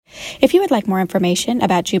If you would like more information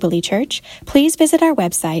about Jubilee Church, please visit our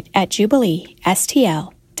website at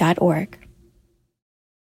jubileestl.org.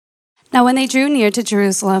 Now when they drew near to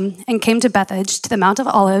Jerusalem and came to Bethphage, to the Mount of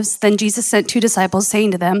Olives, then Jesus sent 2 disciples, saying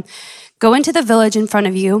to them, "Go into the village in front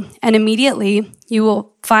of you, and immediately you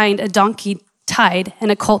will find a donkey tied and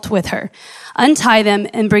a colt with her. Untie them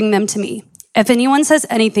and bring them to me. If anyone says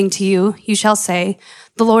anything to you, you shall say,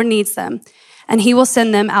 'The Lord needs them,' and he will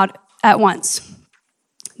send them out at once."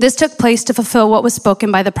 This took place to fulfill what was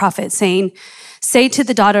spoken by the prophet, saying, "Say to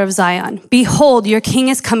the daughter of Zion, behold, your king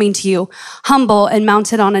is coming to you, humble and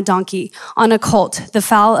mounted on a donkey, on a colt, the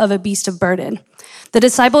foal of a beast of burden." The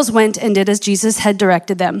disciples went and did as Jesus had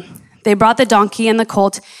directed them. They brought the donkey and the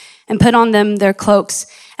colt and put on them their cloaks,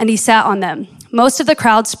 and he sat on them. Most of the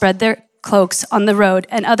crowd spread their cloaks on the road,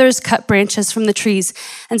 and others cut branches from the trees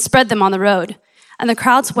and spread them on the road. And the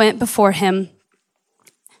crowds went before him,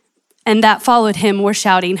 and that followed him were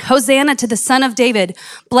shouting, "Hosanna to the Son of David!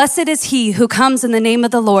 Blessed is he who comes in the name of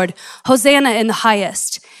the Lord! Hosanna in the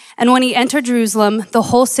highest!" And when he entered Jerusalem, the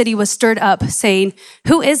whole city was stirred up, saying,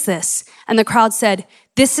 "Who is this?" And the crowd said,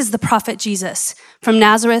 "This is the prophet Jesus from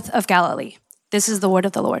Nazareth of Galilee." This is the word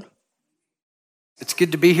of the Lord. It's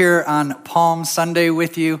good to be here on Palm Sunday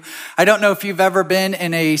with you. I don't know if you've ever been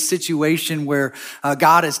in a situation where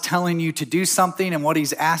God is telling you to do something, and what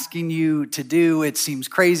he's asking you to do, it seems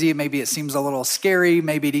crazy. Maybe it seems a little scary.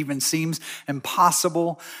 Maybe it even seems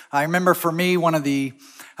impossible. I remember for me, one of the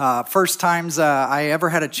first times I ever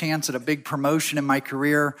had a chance at a big promotion in my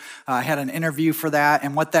career, I had an interview for that.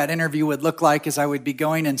 And what that interview would look like is I would be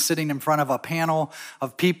going and sitting in front of a panel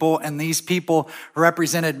of people, and these people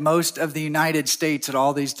represented most of the United States at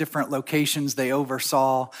all these different locations they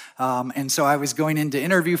oversaw. And so I was going in to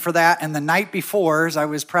interview for that. And the night before, as I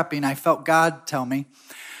was prepping, I felt God tell me,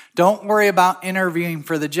 "Don't worry about interviewing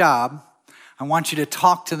for the job. I want you to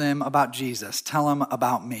talk to them about Jesus. Tell them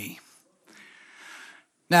about me."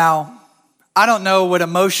 Now, I don't know what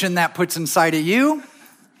emotion that puts inside of you,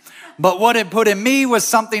 but what it put in me was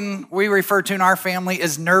something we refer to in our family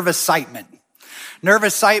as nervous-citement.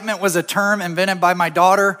 Nervous-citement was a term invented by my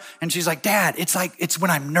daughter, and she's like, "Dad, it's when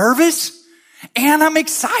I'm nervous and I'm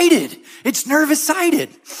excited. It's nervous-cited."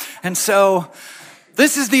 And so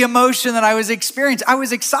this is the emotion that I was experiencing. I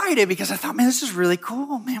was excited because I thought, man, this is really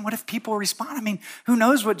cool. Man, what if people respond? I mean, who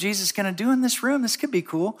knows what Jesus is going to do in this room? This could be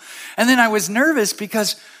cool. And then I was nervous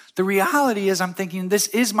because the reality is I'm thinking this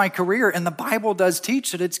is my career, and the Bible does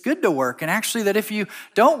teach that it's good to work, and actually that if you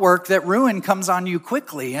don't work, that ruin comes on you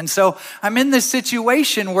quickly. And so I'm in this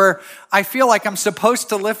situation where I feel like I'm supposed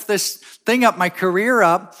to lift this thing up, my career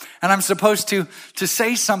up, and I'm supposed to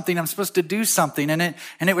say something. I'm supposed to do something, and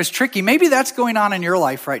it was tricky. Maybe that's going on in your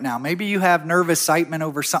life right now. Maybe you have nervous-citement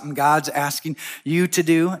over something God's asking you to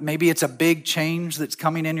do. Maybe it's a big change that's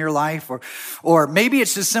coming in your life, or maybe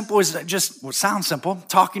it's as simple as sounds simple,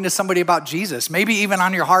 talking to somebody about Jesus. Maybe even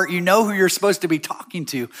on your heart, you know who you're supposed to be talking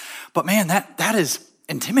to, but man, that is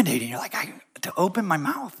intimidating. You're like, to open my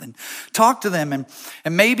mouth and talk to them. And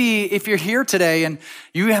maybe if you're here today and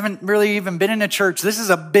you haven't really even been in a church, this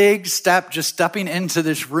is a big step, just stepping into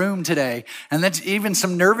this room today. And that's even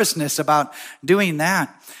some nervousness about doing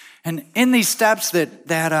that. And in these steps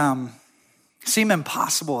that seem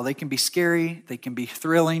impossible, they can be scary, they can be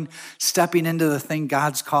thrilling, stepping into the thing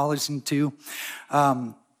God's calling us into.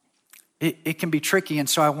 It can be tricky. And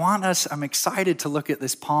so I'm excited to look at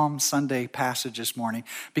this Palm Sunday passage this morning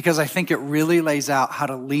because I think it really lays out how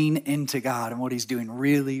to lean into God and what he's doing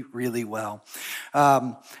really, really well.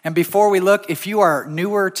 And before we look, if you are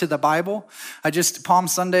newer to the Bible, Palm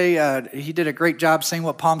Sunday, he did a great job saying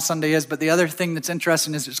what Palm Sunday is, but the other thing that's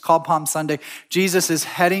interesting is it's called Palm Sunday. Jesus is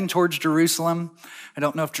heading towards Jerusalem. I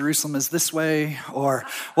don't know if Jerusalem is this way or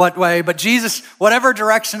what way, but Jesus, whatever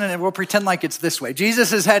direction, and we'll pretend like it's this way.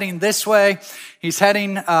 Jesus is heading this way. He's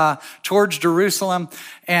heading towards Jerusalem,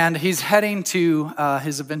 and he's heading to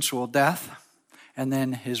his eventual death and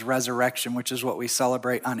then his resurrection, which is what we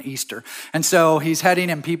celebrate on Easter. And so he's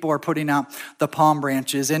heading, and people are putting out the palm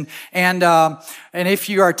branches. And if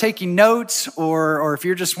you are taking notes, or if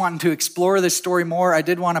you're just wanting to explore this story more, I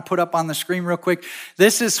did want to put up on the screen real quick.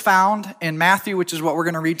 This is found in Matthew, which is what we're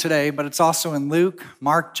going to read today, but it's also in Luke,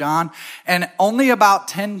 Mark, John, and only about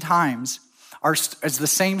 10 times is the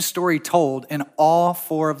same story told in all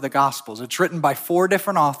 4 of the Gospels. It's written by 4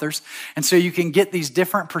 different authors, and so you can get these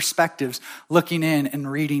different perspectives looking in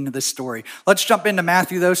and reading the story. Let's jump into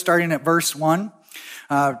Matthew, though, starting at verse 1,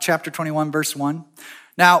 chapter 21, verse 1.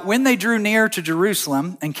 Now, when they drew near to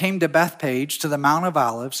Jerusalem and came to Bethphage, to the Mount of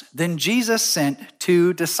Olives, then Jesus sent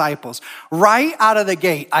 2 disciples. Right out of the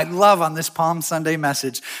gate, I love on this Palm Sunday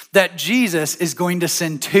message that Jesus is going to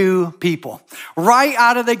send 2 people. Right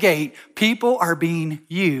out of the gate, people are being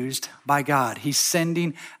used by God. He's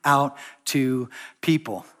sending out 2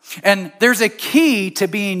 people. And there's a key to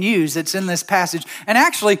being used that's in this passage. And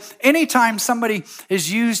actually, anytime somebody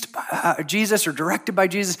is used by Jesus or directed by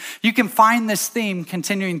Jesus, you can find this theme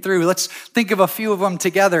continuing through. Let's think of a few of them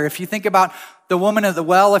together. If you think about the woman at the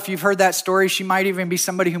well, if you've heard that story, she might even be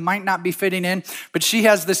somebody who might not be fitting in, but she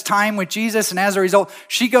has this time with Jesus, and as a result,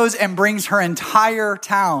 she goes and brings her entire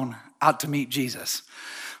town out to meet Jesus,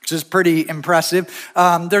 which is pretty impressive.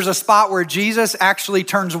 There's a spot where Jesus actually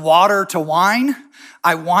turns water to wine.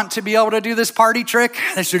 I want to be able to do this party trick.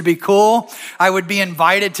 This would be cool. I would be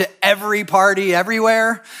invited to every party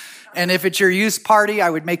everywhere. And if it's your youth party, I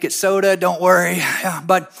would make it soda. Don't worry. Yeah,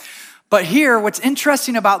 but here, what's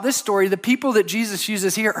interesting about this story, the people that Jesus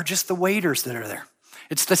uses here are just the waiters that are there.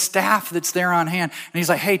 It's the staff that's there on hand. And he's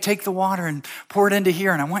like, hey, take the water and pour it into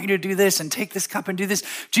here. And I want you to do this and take this cup and do this.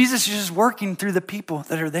 Jesus is just working through the people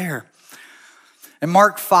that are there. In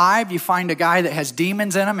Mark 5, you find a guy that has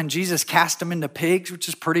demons in him, and Jesus cast him into pigs, which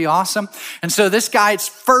is pretty awesome. And so this guy's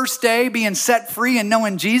first day being set free and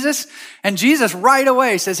knowing Jesus, and Jesus right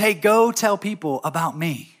away says, hey, go tell people about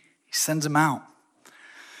me. He sends them out.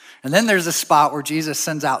 And then there's a spot where Jesus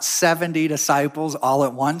sends out 70 disciples all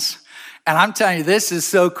at once. And I'm telling you, this is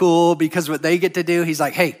so cool because what they get to do, he's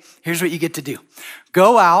like, hey, here's what you get to do.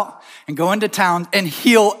 Go out and go into town and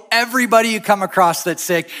heal everybody you come across that's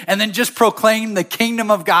sick, and then just proclaim the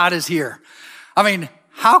kingdom of God is here. I mean,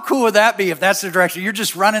 how cool would that be if that's the direction? You're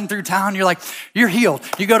just running through town. You're like, you're healed.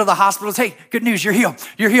 You go to the hospitals. Hey, good news. You're healed.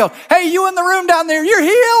 You're healed. Hey, you in the room down there, you're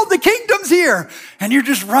healed. The kingdom's here. And you're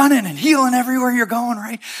just running and healing everywhere you're going,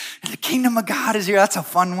 right? And the kingdom of God is here. That's a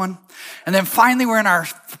fun one. And then finally, we're in our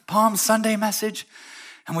Palm Sunday message,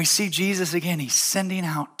 and we see Jesus again. He's sending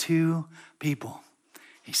out 2 people.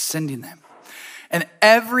 He's sending them. And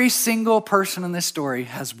every single person in this story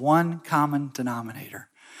has one common denominator.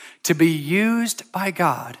 To be used by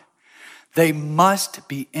God, they must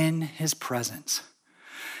be in his presence.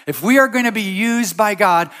 If we are going to be used by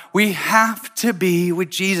God, we have to be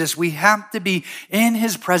with Jesus. We have to be in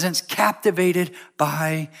his presence, captivated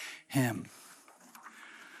by him.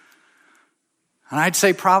 And I'd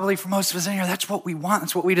say probably for most of us in here, that's what we want.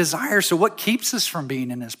 That's what we desire. So what keeps us from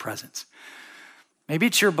being in his presence? Maybe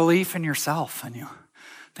it's your belief in yourself and you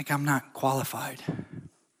think I'm not qualified.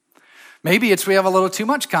 Maybe it's we have a little too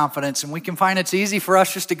much confidence and we can find it's easy for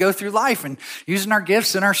us just to go through life and using our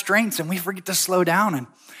gifts and our strengths, and we forget to slow down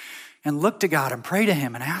and look to God and pray to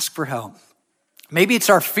him and ask for help. Maybe it's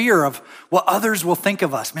our fear of what others will think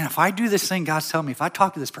of us. Man, if I do this thing God's telling me, if I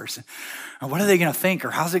talk to this person, or what are they going to think,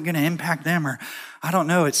 or how's it going to impact them, or I don't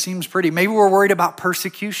know, it seems pretty. Maybe we're worried about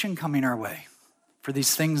persecution coming our way for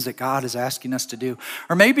these things that God is asking us to do.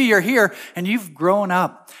 Or maybe you're here and you've grown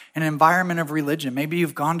up in an environment of religion. Maybe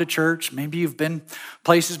you've gone to church. Maybe you've been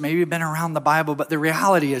places. Maybe you've been around the Bible. But the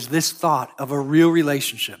reality is this thought of a real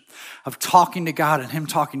relationship, of talking to God and him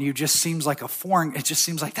talking to you, just seems like a foreign. It just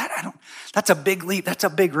seems like that. That's a big leap. That's a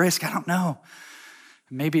big risk. I don't know.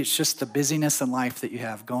 Maybe it's just the busyness in life that you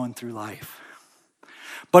have going through life.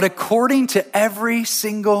 But according to every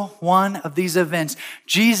single one of these events,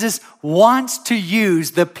 Jesus wants to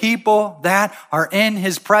use the people that are in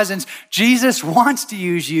his presence. Jesus wants to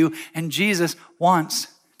use you, and Jesus wants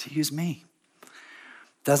to use me.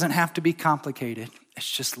 Doesn't have to be complicated. It's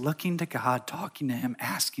just looking to God, talking to him,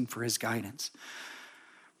 asking for his guidance.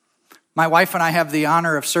 My wife and I have the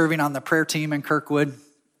honor of serving on the prayer team in Kirkwood.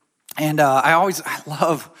 And I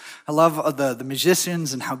love the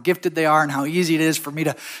musicians and how gifted they are and how easy it is for me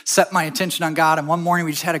to set my attention on God. And one morning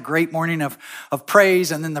we just had a great morning of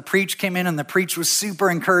praise, and then the preach came in, and the preach was super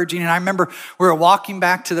encouraging. And I remember we were walking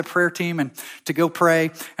back to the prayer team and to go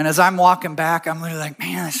pray. And as I'm walking back, I'm literally like,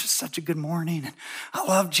 man, this is such a good morning. And I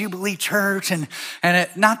love Jubilee Church. And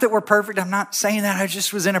not that we're perfect. I'm not saying that. I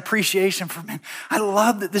just was in appreciation for, man, I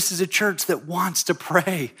love that this is a church that wants to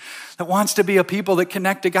pray, that wants to be a people that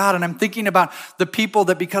connect to God. And I'm thinking about the people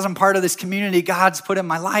that, because I'm part of this community, God's put in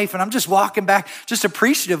my life. And I'm just walking back, just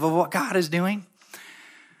appreciative of what God is doing.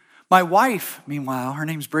 My wife, meanwhile, her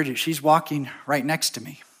name's Bridget. She's walking right next to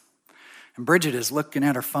me. And Bridget is looking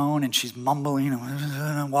at her phone and she's mumbling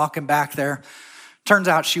and walking back there. Turns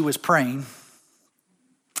out she was praying.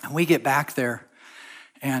 And we get back there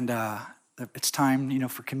and it's time,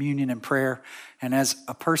 for communion and prayer. And as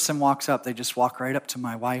a person walks up, they just walk right up to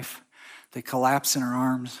my wife. They collapse in her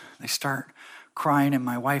arms. They start crying, and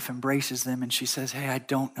my wife embraces them, and she says, hey, I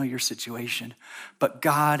don't know your situation, but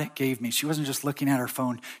God gave me. She wasn't just looking at her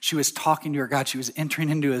phone. She was talking to her God. She was entering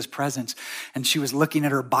into his presence, and she was looking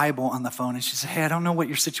at her Bible on the phone, and she said, hey, I don't know what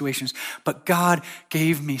your situation is, but God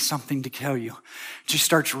gave me something to tell you. She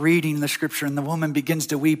starts reading the scripture, and the woman begins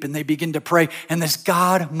to weep, and they begin to pray, and this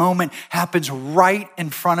God moment happens right in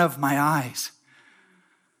front of my eyes.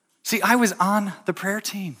 See, I was on the prayer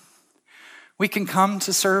team. We can come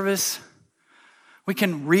to service. We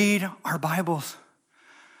can read our Bibles.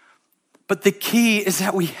 But the key is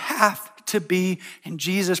that we have to be in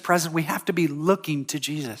Jesus' presence. We have to be looking to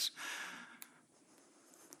Jesus.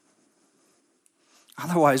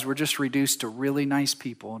 Otherwise, we're just reduced to really nice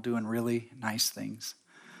people doing really nice things.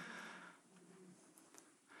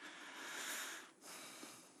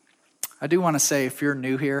 I do want to say, if you're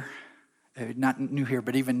new here, not new here,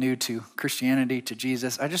 but even new to Christianity, to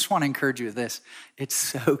Jesus, I just want to encourage you with this. It's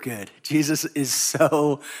so good. Jesus is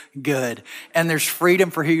so good. And there's freedom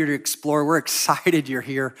for you to explore. We're excited you're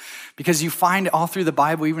here because you find all through the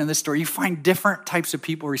Bible, even in this story, you find different types of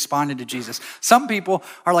people responding to Jesus. Some people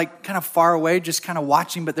are like kind of far away, just kind of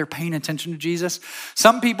watching, but they're paying attention to Jesus.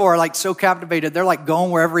 Some people are like so captivated. They're like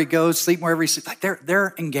going wherever he goes, sleeping wherever he sleeps. Like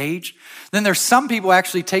they're engaged. Then there's some people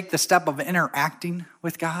actually take the step of interacting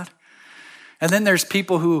with God. And then there's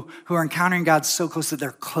people who are encountering God so close that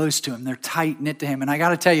they're close to him. They're tight knit to him. And I got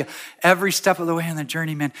to tell you, every step of the way on the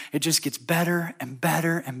journey, man, it just gets better and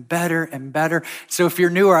better and better and better. So if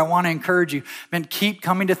you're newer, I want to encourage you, man, keep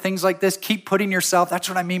coming to things like this. Keep putting yourself, that's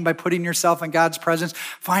what I mean by putting yourself in God's presence.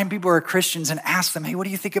 Find people who are Christians and ask them, hey, what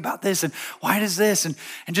do you think about this? And why does this? And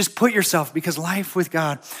just put yourself, because life with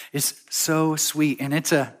God is so sweet. And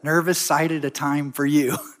it's a nervous-sided a time for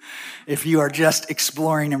you if you are just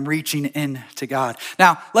exploring and reaching in to God.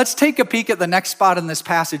 Now, let's take a peek at the next spot in this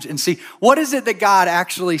passage and see what is it that God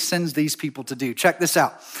actually sends these people to do. Check this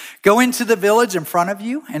out. Go into the village in front of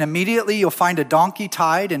you, and immediately you'll find a donkey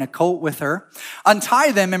tied and a colt with her.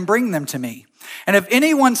 Untie them and bring them to me. And if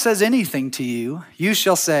anyone says anything to you, you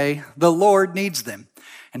shall say, the Lord needs them,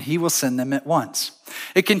 and he will send them at once.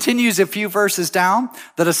 It continues a few verses down.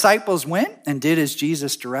 The disciples went and did as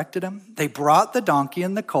Jesus directed them. They brought the donkey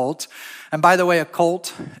and the colt. And by the way, a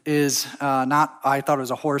colt is not, I thought it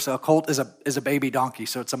was a horse. A colt is a baby donkey.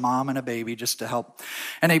 So it's a mom and a baby just to help.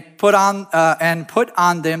 And they put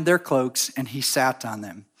on them their cloaks, and he sat on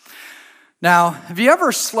them. Now, have you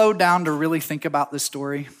ever slowed down to really think about this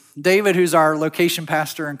story? David, who's our location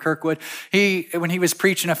pastor in Kirkwood, when he was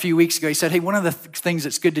preaching a few weeks ago, he said, hey, one of the things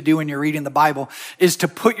that's good to do when you're reading the Bible is to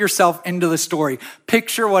put yourself into the story.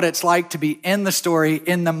 Picture what it's like to be in the story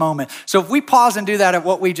in the moment. So if we pause and do that at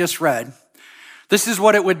what we just read, this is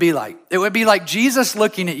what it would be like. It would be like Jesus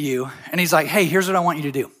looking at you, and he's like, hey, here's what I want you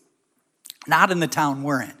to do. Not in the town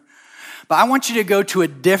we're in, but I want you to go to a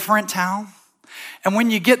different town. And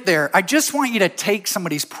when you get there, I just want you to take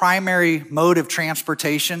somebody's primary mode of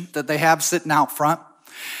transportation that they have sitting out front.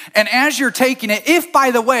 And as you're taking it, if,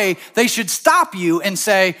 by the way, they should stop you and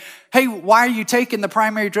say, hey, why are you taking the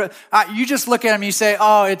primary? You just look at them and you say,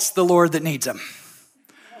 oh, it's the Lord that needs them.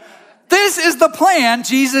 This is the plan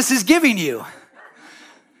Jesus is giving you.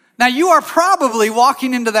 Now, you are probably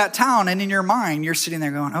walking into that town, and in your mind, you're sitting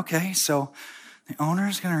there going, okay, so the owner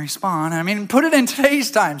is going to respond. I mean, put it in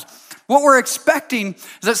today's times. What we're expecting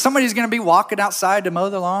is that somebody's going to be walking outside to mow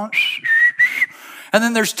the lawn. And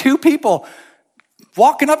then there's two people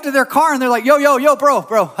walking up to their car, and they're like, yo,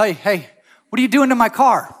 bro, hey, what are you doing to my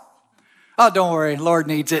car? Oh, don't worry, Lord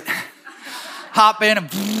needs it. Hop in,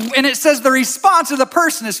 and it says the response of the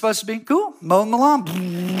person is supposed to be, cool, mowing the lawn,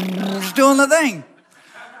 doing the thing.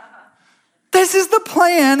 This is the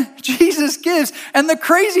plan Jesus gives. And the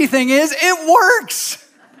crazy thing is, it works.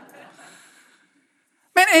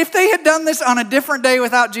 Man, if they had done this on a different day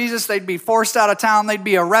without Jesus, they'd be forced out of town. They'd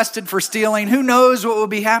be arrested for stealing. Who knows what would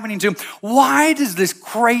be happening to them? Why does this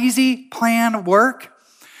crazy plan work?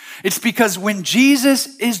 It's because when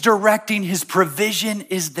Jesus is directing, his provision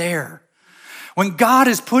is there. When God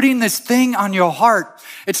is putting this thing on your heart,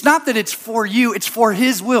 it's not that it's for you, it's for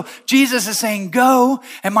his will. Jesus is saying, go,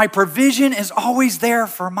 and my provision is always there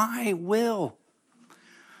for my will.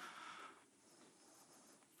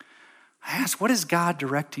 I ask, what is God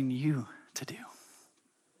directing you to do?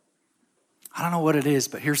 I don't know what it is,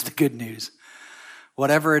 but here's the good news.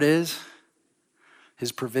 Whatever it is,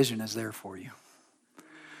 his provision is there for you.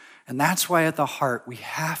 And that's why at the heart, we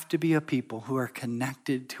have to be a people who are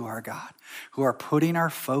connected to our God, who are putting our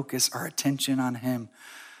focus, our attention on him,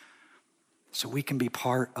 so we can be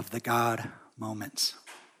part of the God moments.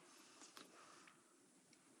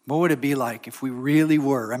 What would it be like if we really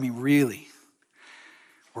were,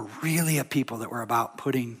 we're really a people that were about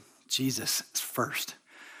putting Jesus first,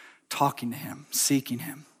 talking to him, seeking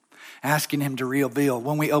him, asking him to reveal.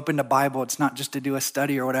 When we open the Bible, it's not just to do a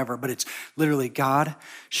study or whatever, but it's literally, God,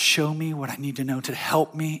 show me what I need to know to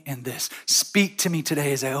help me in this. Speak to me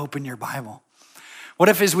today as I open your Bible. What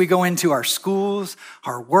if as we go into our schools,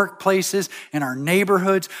 our workplaces, and our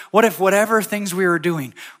neighborhoods, what if whatever things we are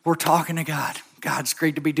doing, we're talking to God? God, it's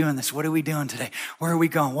great to be doing this. What are we doing today? Where are we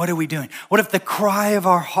going? What are we doing? What if the cry of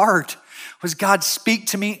our heart was, God, speak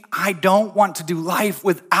to me. I don't want to do life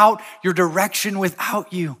without your direction,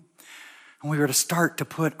 without you. And we were to start to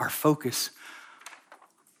put our focus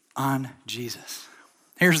on Jesus.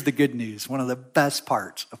 Here's the good news, one of the best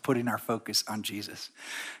parts of putting our focus on Jesus.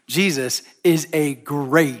 Jesus is a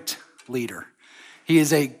great leader. He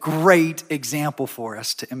is a great example for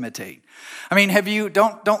us to imitate. I mean,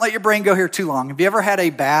 don't let your brain go here too long. Have you ever had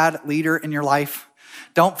a bad leader in your life?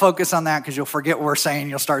 Don't focus on that because you'll forget what we're saying.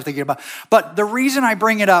 You'll start thinking about. But the reason I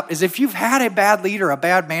bring it up is if you've had a bad leader, a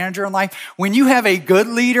bad manager in life, when you have a good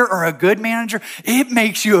leader or a good manager, it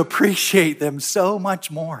makes you appreciate them so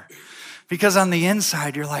much more. Because on the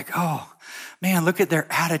inside, you're like, oh, man, look at their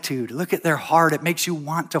attitude. Look at their heart. It makes you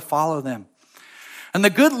want to follow them. And the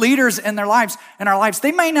good leaders in our lives,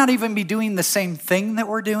 they may not even be doing the same thing that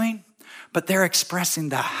we're doing, but they're expressing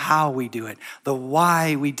the how we do it, the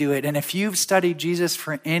why we do it. And if you've studied Jesus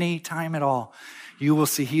for any time at all, you will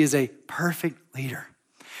see he is a perfect leader.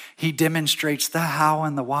 He demonstrates the how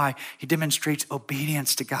and the why. He demonstrates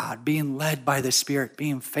obedience to God, being led by the Spirit,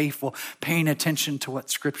 being faithful, paying attention to what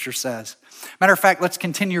Scripture says. Matter of fact, let's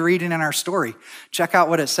continue reading in our story. Check out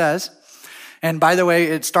what it says. And by the way,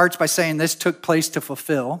 it starts by saying this took place to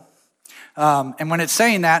fulfill. And when it's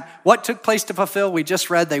saying that, what took place to fulfill? We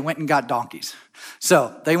just read they went and got donkeys.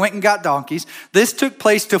 So they went and got donkeys. This took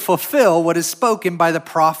place to fulfill what is spoken by the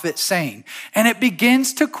prophet saying. And it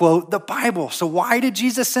begins to quote the Bible. So why did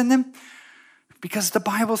Jesus send them? Because the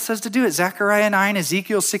Bible says to do it. Zechariah 9,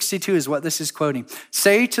 Ezekiel 62 is what this is quoting.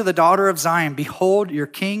 Say to the daughter of Zion, behold, your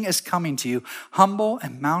king is coming to you, humble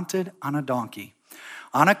and mounted on a donkey,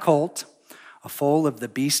 on a colt, a foal of the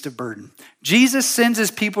beast of burden. Jesus sends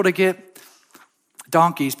his people to get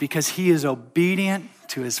donkeys because he is obedient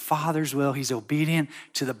to his Father's will. He's obedient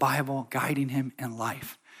to the Bible, guiding him in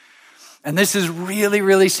life. And this is really,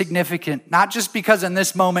 really significant, not just because in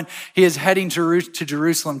this moment he is heading to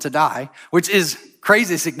Jerusalem to die, which is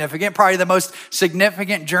crazy significant, probably the most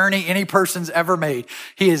significant journey any person's ever made.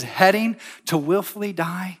 He is heading to willfully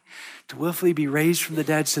die, to willfully be raised from the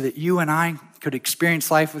dead so that you and I could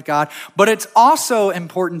experience life with God. But it's also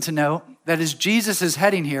important to note that as Jesus is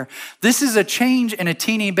heading here, this is a change in a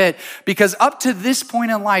teeny bit because up to this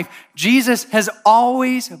point in life, Jesus has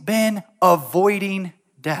always been avoiding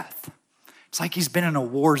death. It's like he's been in a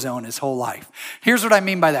war zone his whole life. Here's what I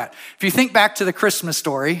mean by that. If you think back to the Christmas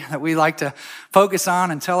story that we like to focus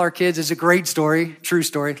on and tell our kids, it's a great story, true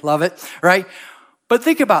story, love it, right? But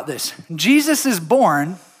think about this. Jesus is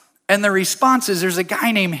born, and the response is there's a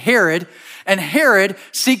guy named Herod, and Herod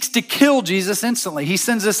seeks to kill Jesus instantly. He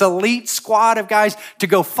sends this elite squad of guys to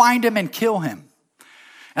go find him and kill him.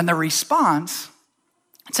 And the response,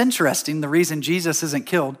 it's interesting, the reason Jesus isn't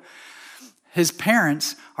killed, his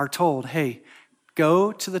parents are told, hey,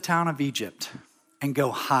 go to the town of Egypt and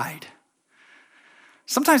go hide.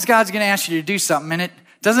 Sometimes God's going to ask you to do something, and it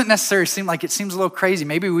doesn't necessarily seem like it seems a little crazy.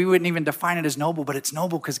 Maybe we wouldn't even define it as noble, but it's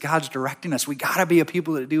noble because God's directing us. We got to be a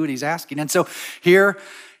people that do what he's asking. And so here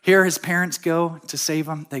his parents go to save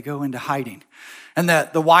him. They go into hiding. And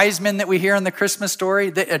the wise men that we hear in the Christmas story,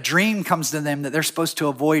 a dream comes to them that they're supposed to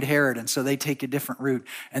avoid Herod. And so they take a different route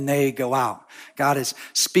and they go out. God is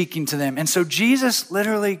speaking to them. And so Jesus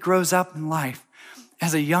literally grows up in life.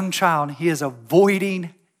 As a young child, he is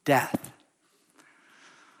avoiding death.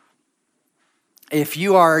 If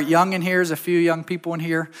you are young in here, there's a few young people in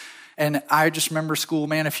here, and I just remember school,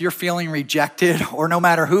 man, if you're feeling rejected, or no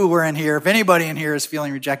matter who we're in here, if anybody in here is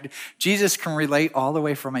feeling rejected, Jesus can relate all the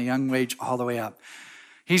way from a young age all the way up.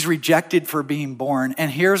 He's rejected for being born,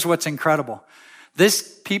 and here's what's incredible.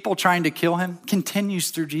 This people trying to kill him continues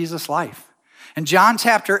through Jesus' life. In John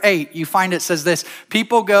chapter 8, you find it says this,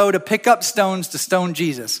 people go to pick up stones to stone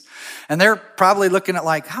Jesus. And they're probably looking at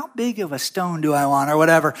like, how big of a stone do I want or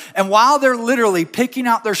whatever. And while they're literally picking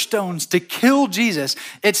out their stones to kill Jesus,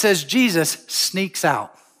 it says Jesus sneaks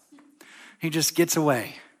out. He just gets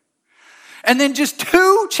away. And then just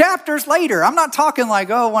 2 chapters later, I'm not talking like,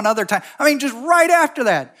 one other time. I mean, just right after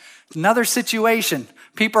that, another situation.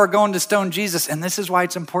 People are going to stone Jesus, and this is why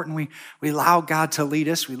it's important we allow God to lead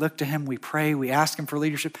us. We look to him, we pray, we ask him for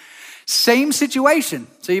leadership. Same situation.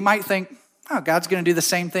 So you might think, God's going to do the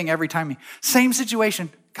same thing every time. Same situation.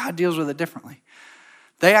 God deals with it differently.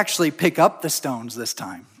 They actually pick up the stones this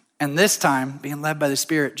time. And this time, being led by the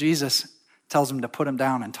Spirit, Jesus tells them to put him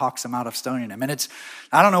down and talks them out of stoning him. And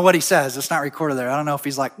I don't know what he says. It's not recorded there. I don't know if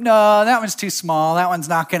he's like, no, that one's too small. That one's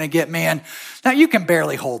not going to get me. And now you can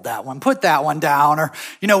barely hold that one. Put that one down. Or,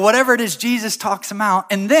 whatever it is, Jesus talks them out.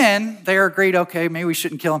 And then they are agreed, okay, maybe we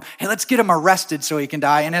shouldn't kill him. Hey, let's get him arrested so he can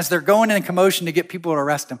die. And as they're going in commotion to get people to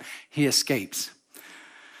arrest him, he escapes.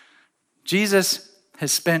 Jesus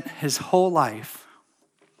has spent his whole life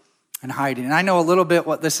and hiding. And I know a little bit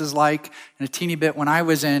what this is like, and a teeny bit when I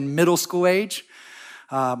was in middle school age.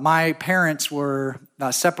 My parents were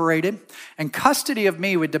separated, and custody of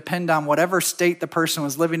me would depend on whatever state the person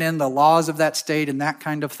was living in, the laws of that state, and that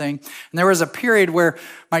kind of thing. And there was a period where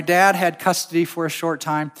my dad had custody for a short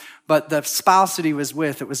time, but the spouse that he was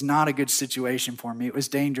with, it was not a good situation for me. It was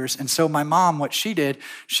dangerous. And so my mom, what she did,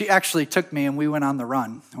 she actually took me and we went on the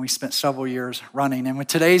run. And we spent several years running. And with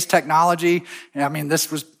today's technology,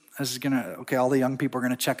 this is all the young people are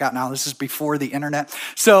going to check out now. This is before the internet.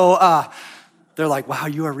 So they're like, wow,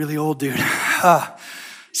 you are really old, dude.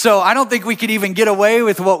 So I don't think we could even get away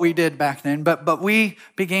with what we did back then, but we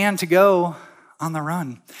began to go on the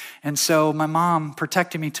run. And so my mom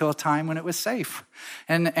protected me till a time when it was safe.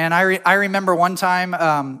 And I remember one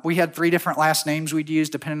time we had 3 different last names we'd use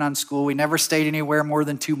depending on school. We never stayed anywhere more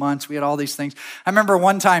than 2 months. We had all these things. I remember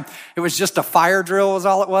one time it was just a fire drill was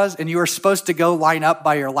all it was. And you were supposed to go line up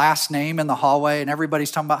by your last name in the hallway. And everybody's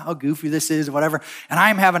talking about how goofy this is, whatever. And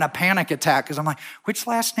I'm having a panic attack because I'm like, which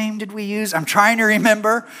last name did we use? I'm trying to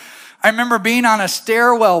remember. I remember being on a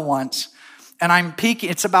stairwell once. And I'm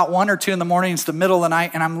peeking, it's about 1 or 2 in the morning, it's the middle of the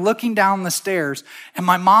night, and I'm looking down the stairs, and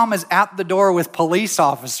my mom is at the door with police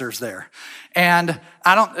officers there. And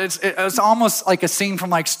it's almost like a scene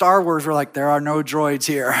from like Star Wars where like, there are no droids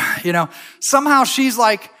here. Somehow she's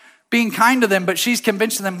like being kind to them, but she's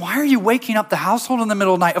convincing them, why are you waking up the household in the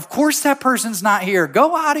middle of the night? Of course that person's not here.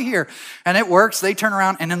 Go out of here. And it works. They turn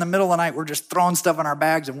around, and in the middle of the night, we're just throwing stuff in our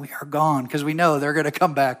bags, and we are gone because we know they're going to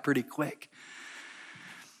come back pretty quick.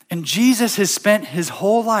 And Jesus has spent his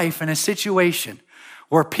whole life in a situation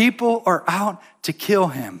where people are out to kill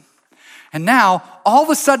him. And now, all of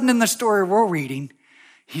a sudden in the story we're reading,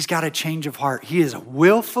 he's got a change of heart. He is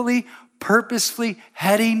willfully, purposefully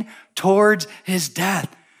heading towards his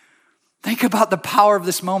death. Think about the power of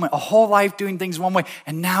this moment. A whole life doing things one way,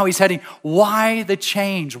 and now he's heading. Why the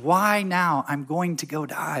change? Why now? I'm going to go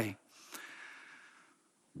die.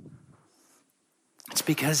 It's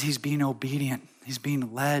because he's being obedient. He's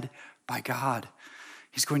being led by God.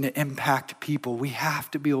 He's going to impact people. We have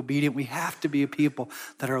to be obedient. We have to be a people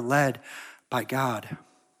that are led by God.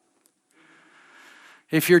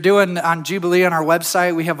 If you're doing on Jubilee on our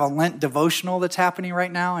website, we have a Lent devotional that's happening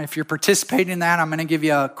right now. If you're participating in that, I'm going to give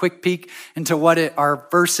you a quick peek into what our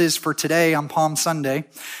verse is for today on Palm Sunday.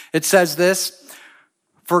 It says this: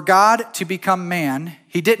 for God to become man,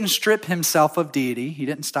 he didn't strip himself of deity. He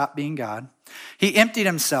didn't stop being God. He emptied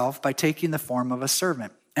himself by taking the form of a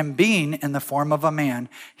servant, and being in the form of a man,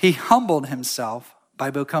 he humbled himself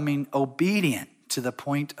by becoming obedient to the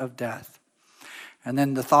point of death. And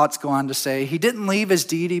then the thoughts go on to say, he didn't leave his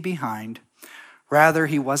deity behind. Rather,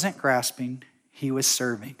 he wasn't grasping, he was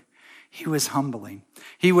serving. He was humbling.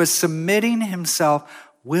 He was submitting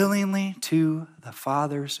himself willingly to the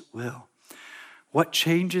Father's will. What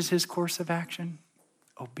changes his course of action?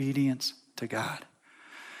 Obedience to God.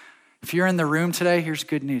 If you're in the room today, here's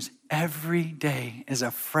good news. Every day is a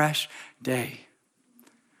fresh day.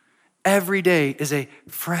 Every day is a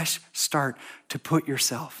fresh start to put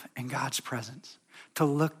yourself in God's presence, to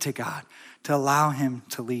look to God, to allow him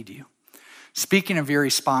to lead you. Speaking of your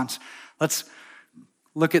response, let's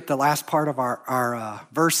look at the last part of our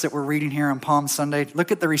verse that we're reading here on Palm Sunday.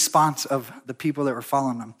 Look at the response of the people that were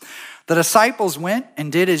following them. The disciples went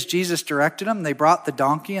and did as Jesus directed them. They brought the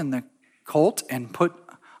donkey and the colt and put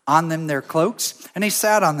on them their cloaks, and he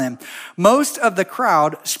sat on them. Most of the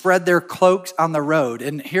crowd spread their cloaks on the road.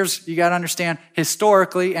 And you got to understand,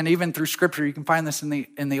 historically, and even through scripture, you can find this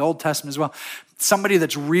in the Old Testament as well. Somebody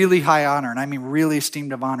that's really high honor, and I mean really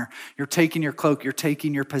esteemed of honor, you're taking your cloak, you're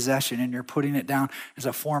taking your possession, and you're putting it down as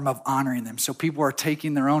a form of honoring them. So people are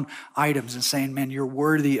taking their own items and saying, man, you're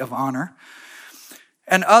worthy of honor.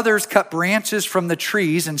 And others cut branches from the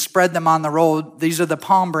trees and spread them on the road. These are the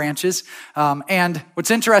palm branches. And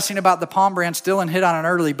what's interesting about the palm branch, Dylan hit on it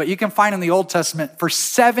early, but you can find in the Old Testament, for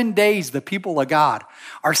 7 days, the people of God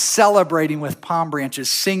are celebrating with palm branches,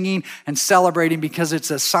 singing and celebrating because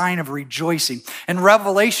it's a sign of rejoicing. In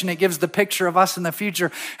Revelation, it gives the picture of us in the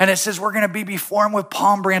future, and it says we're going to be before him with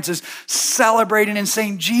palm branches, celebrating and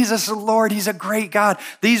saying, Jesus the Lord, he's a great God.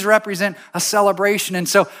 These represent a celebration, and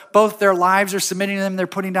so both their lives are submitting to them, they're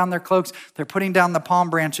putting down their cloaks, they're putting down the palm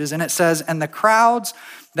branches, and it says, and the crowds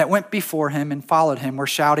that went before him and followed him were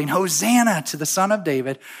shouting, Hosanna to the Son of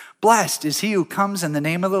David. Blessed is he who comes in the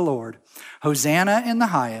name of the Lord. Hosanna in the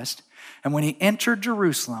highest. And when he entered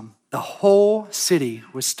Jerusalem, the whole city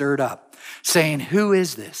was stirred up, saying, who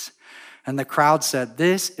is this? And the crowd said,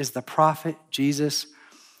 this is the prophet Jesus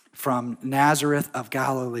from Nazareth of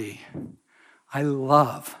Galilee. I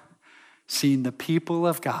love seeing the people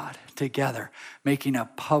of God together making a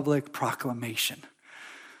public proclamation.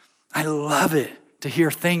 I love it to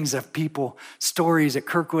hear things of people, stories at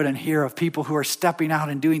Kirkwood and here of people who are stepping out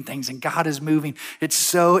and doing things and God is moving. It's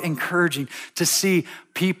so encouraging to see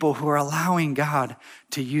people who are allowing God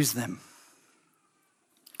to use them.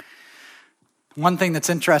 One thing that's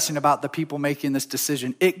interesting about the people making this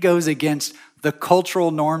decision, it goes against the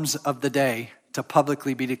cultural norms of the day to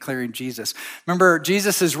publicly be declaring Jesus. Remember,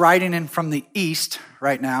 Jesus is riding in from the east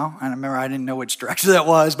right now. I remember I didn't know which direction that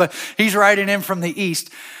was, but he's riding in from the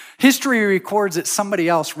east. History records that somebody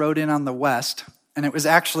else rode in on the west, and it was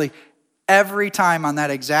actually every time on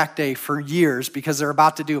that exact day for years because they're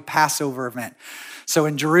about to do a Passover event. So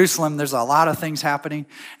in Jerusalem, there's a lot of things happening,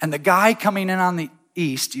 and the guy coming in on the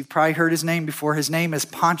east, you've probably heard his name before, his name is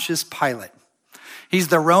Pontius Pilate. He's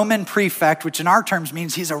the Roman prefect, which in our terms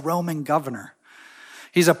means he's a Roman governor.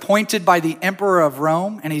 He's appointed by the emperor of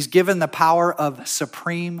Rome, and he's given the power of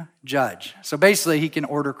supreme judge. So basically, he can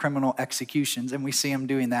order criminal executions, and we see him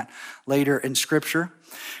doing that later in Scripture.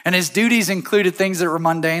 And his duties included things that were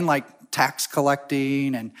mundane, like tax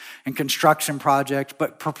collecting and construction projects,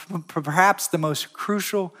 but perhaps the most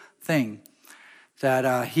crucial thing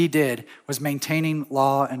that he did was maintaining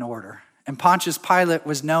law and order. And Pontius Pilate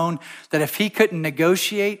was known that if he couldn't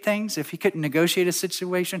negotiate things, if he couldn't negotiate a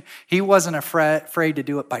situation, he wasn't afraid to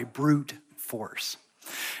do it by brute force.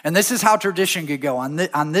 And this is how tradition could go.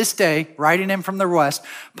 On this day, riding in from the west,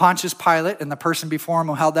 Pontius Pilate and the person before him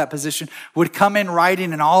who held that position would come in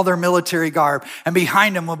riding in all their military garb, and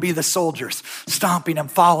behind him will be the soldiers stomping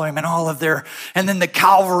and following him and all of their, and then the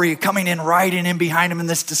cavalry coming in, riding in behind him in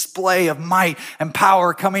this display of might and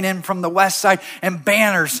power coming in from the west side, and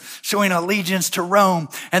banners showing allegiance to Rome,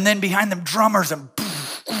 and then behind them drummers and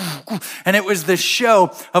it was this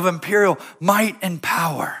show of imperial might and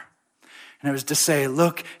power. And it was to say,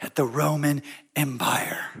 look at the Roman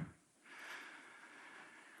Empire.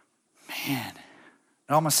 Man,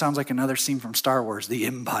 it almost sounds like another scene from Star Wars, the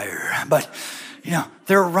Empire. But,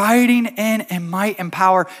 they're riding in might and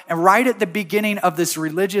power. And right at the beginning of this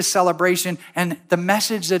religious celebration, and the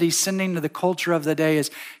message that he's sending to the culture of the day is,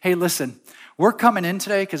 hey, listen, we're coming in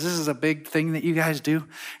today because this is a big thing that you guys do.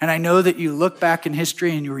 And I know that you look back in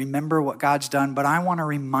history and you remember what God's done, but I want to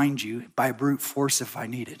remind you by brute force if I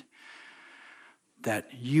needed, that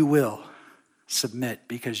you will submit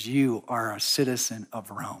because you are a citizen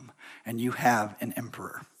of Rome and you have an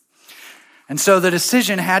emperor. And so the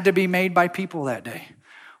decision had to be made by people that day.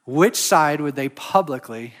 Which side would they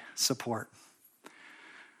publicly support?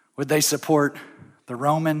 Would they support the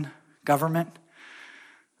Roman government?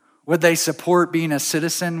 Would they support being a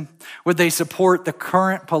citizen? Would they support the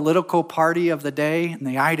current political party of the day and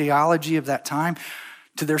the ideology of that time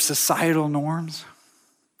to their societal norms?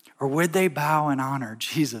 Or would they bow and honor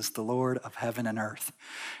Jesus, the Lord of heaven and earth?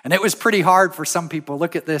 And it was pretty hard for some people.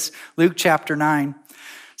 Look at this. Luke chapter 9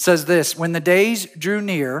 says this, when the days drew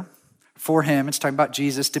near for him, it's talking about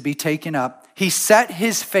Jesus, to be taken up, he set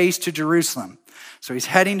his face to Jerusalem. So he's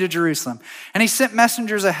heading to Jerusalem. And he sent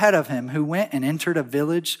messengers ahead of him who went and entered a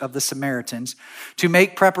village of the Samaritans to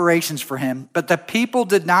make preparations for him. But the people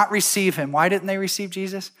did not receive him. Why didn't they receive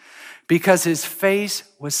Jesus? Because his face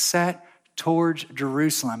was set towards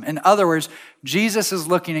Jerusalem. In other words, Jesus is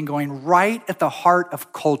looking and going right at the heart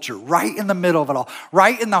of culture, right in the middle of it all,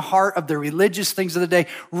 right in the heart of the religious things of the day,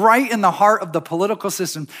 right in the heart of the political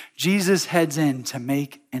system. Jesus heads in to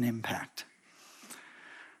make an impact.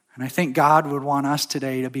 And I think God would want us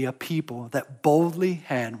today to be a people that boldly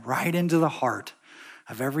head right into the heart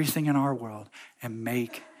of everything in our world and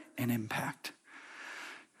make an impact.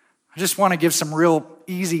 I just want to give some real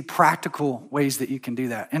easy, practical ways that you can do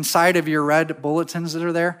that. Inside of your red bulletins that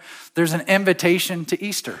are there, there's an invitation to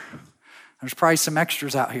Easter. There's probably some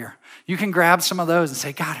extras out here. You can grab some of those and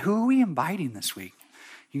say, God, who are we inviting this week?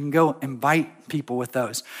 You can go invite people with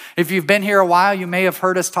those. If you've been here a while, you may have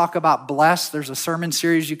heard us talk about bless. There's a sermon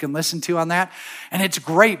series you can listen to on that. And it's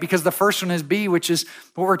great because the first one is B, which is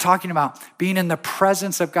what we're talking about, being in the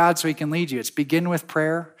presence of God so he can lead you. It's begin with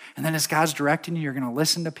prayer. And then as God's directing you, you're going to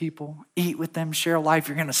listen to people, eat with them, share life.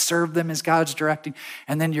 You're going to serve them as God's directing.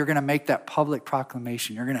 And then you're going to make that public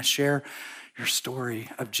proclamation. You're going to share your story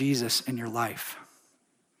of Jesus in your life.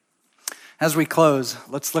 As we close,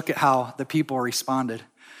 let's look at how the people responded.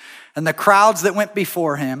 And the crowds that went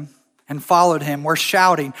before him and followed him were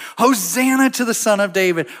shouting, Hosanna to the Son of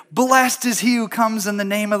David. Blessed is he who comes in the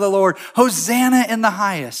name of the Lord. Hosanna in the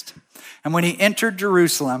highest. And when he entered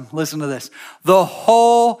Jerusalem, listen to this, the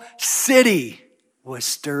whole city was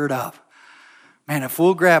stirred up. Man, if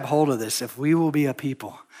we'll grab hold of this, if we will be a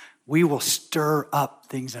people, we will stir up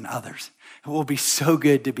things in others. It will be so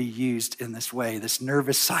good to be used in this way, this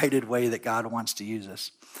nervous-sided way that God wants to use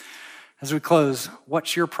us. As we close,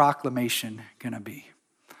 what's your proclamation going to be?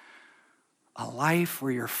 A life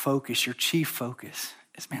where your focus, your chief focus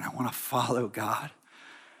is, man, I want to follow God.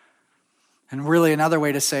 And really another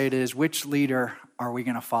way to say it is, which leader are we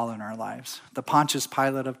going to follow in our lives? The Pontius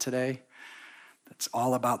Pilate of today, that's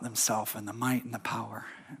all about themselves and the might and the power.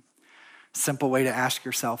 Simple way to ask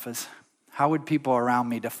yourself is, how would people around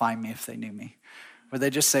me define me if they knew me? Would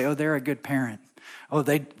they just say, oh, they're a good parent? Oh,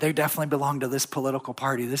 they definitely belong to this political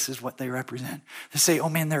party. This is what they represent. They say, oh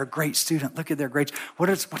man, they're a great student. Look at their grades.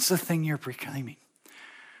 What's the thing you're proclaiming?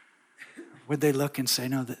 Would they look and say,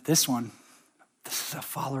 no, this is a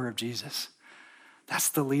follower of Jesus. That's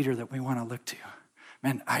the leader that we want to look to.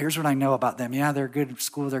 Man, here's what I know about them. Yeah, they're good at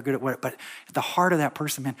school. They're good at what, but at the heart of that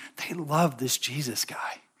person, man, they love this Jesus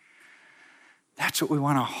guy. That's what we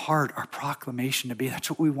want our proclamation to be. That's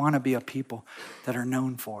what we want to be a people that are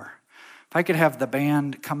known for. If I could have the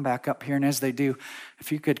band come back up here, and as they do,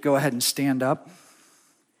 if you could go ahead and stand up.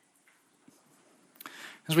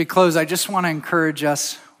 As we close, I just want to encourage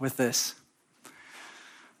us with this.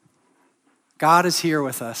 God is here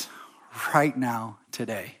with us right now,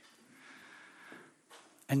 today.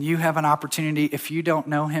 And you have an opportunity, if you don't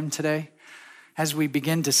know him today, as we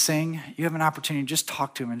begin to sing, you have an opportunity to just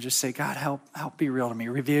talk to him and just say, God, help be real to me.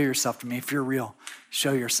 Reveal yourself to me. If you're real,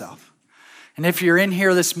 show yourself. And if you're in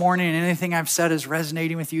here this morning and anything I've said is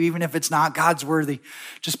resonating with you, even if it's not, God's worthy,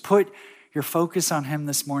 just put your focus on him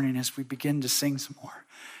this morning as we begin to sing some more.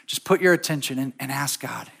 Just put your attention and ask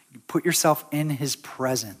God. Put yourself in his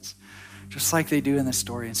presence, just like they do in this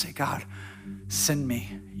story, and say, God, send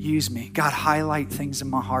me, use me. God, highlight things in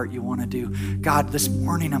my heart you want to do. God, this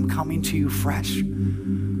morning I'm coming to you fresh.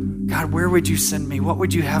 God, where would you send me? What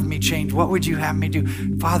would you have me change? What would you have me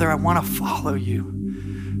do? Father, I want to follow you.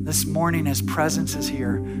 This morning, his presence is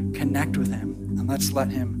here. Connect with him, and let's let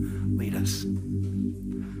him lead us.